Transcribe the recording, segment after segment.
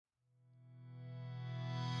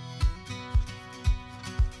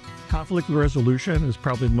Conflict resolution is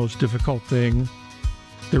probably the most difficult thing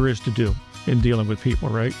there is to do in dealing with people,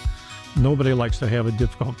 right? Nobody likes to have a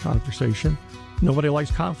difficult conversation. Nobody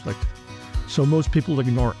likes conflict. So most people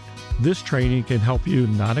ignore it. This training can help you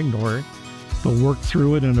not ignore it, but work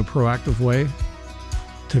through it in a proactive way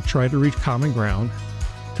to try to reach common ground,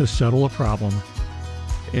 to settle a problem,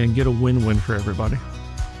 and get a win-win for everybody.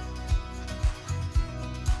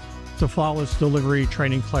 The Flawless Delivery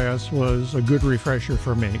training class was a good refresher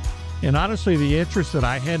for me. And honestly, the interest that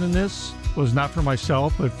I had in this was not for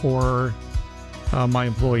myself, but for my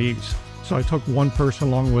employees. So I took one person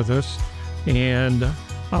along with us, and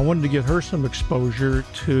I wanted to get her some exposure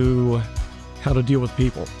to how to deal with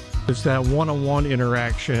people. It's that one-on-one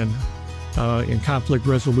interaction in conflict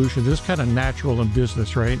resolution. This is kind of natural in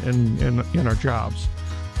business, right? And in our jobs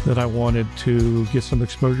that I wanted to get some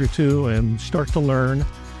exposure to and start to learn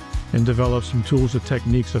and develop some tools and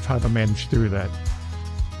techniques of how to manage through that.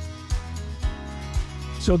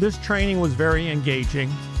 So this training was very engaging.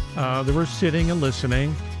 They were sitting and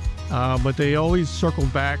listening, but they always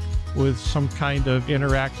circled back with some kind of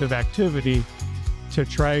interactive activity to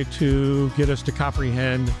try to get us to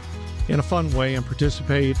comprehend in a fun way and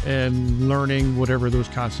participate in learning whatever those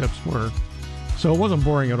concepts were. So it wasn't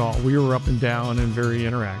boring at all. We were up and down and very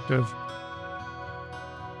interactive.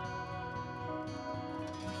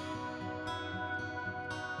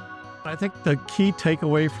 I think the key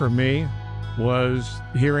takeaway for me was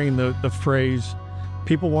hearing the phrase,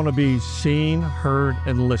 people want to be seen, heard,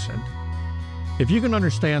 and listened. If you can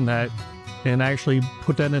understand that and actually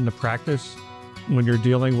put that into practice when you're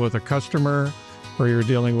dealing with a customer or you're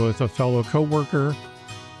dealing with a fellow coworker,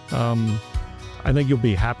 I think you'll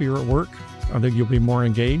be happier at work. I think you'll be more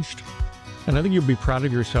engaged. And I think you'll be proud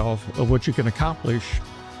of yourself of what you can accomplish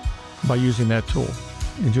by using that tool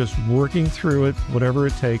and just working through it, whatever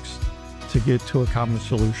it takes to get to a common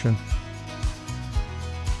solution.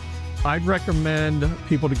 I'd recommend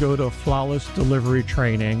people to go to Flawless Delivery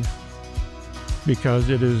training because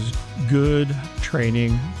it is good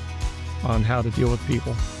training on how to deal with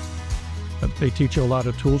people. They teach you a lot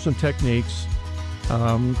of tools and techniques.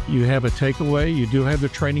 You have a takeaway. You do have the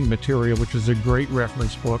training material, which is a great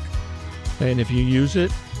reference book. And if you use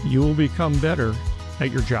it, you will become better at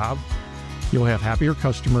your job. You'll have happier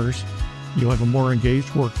customers. You'll have a more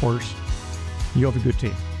engaged workforce. You'll have a good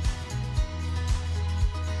team.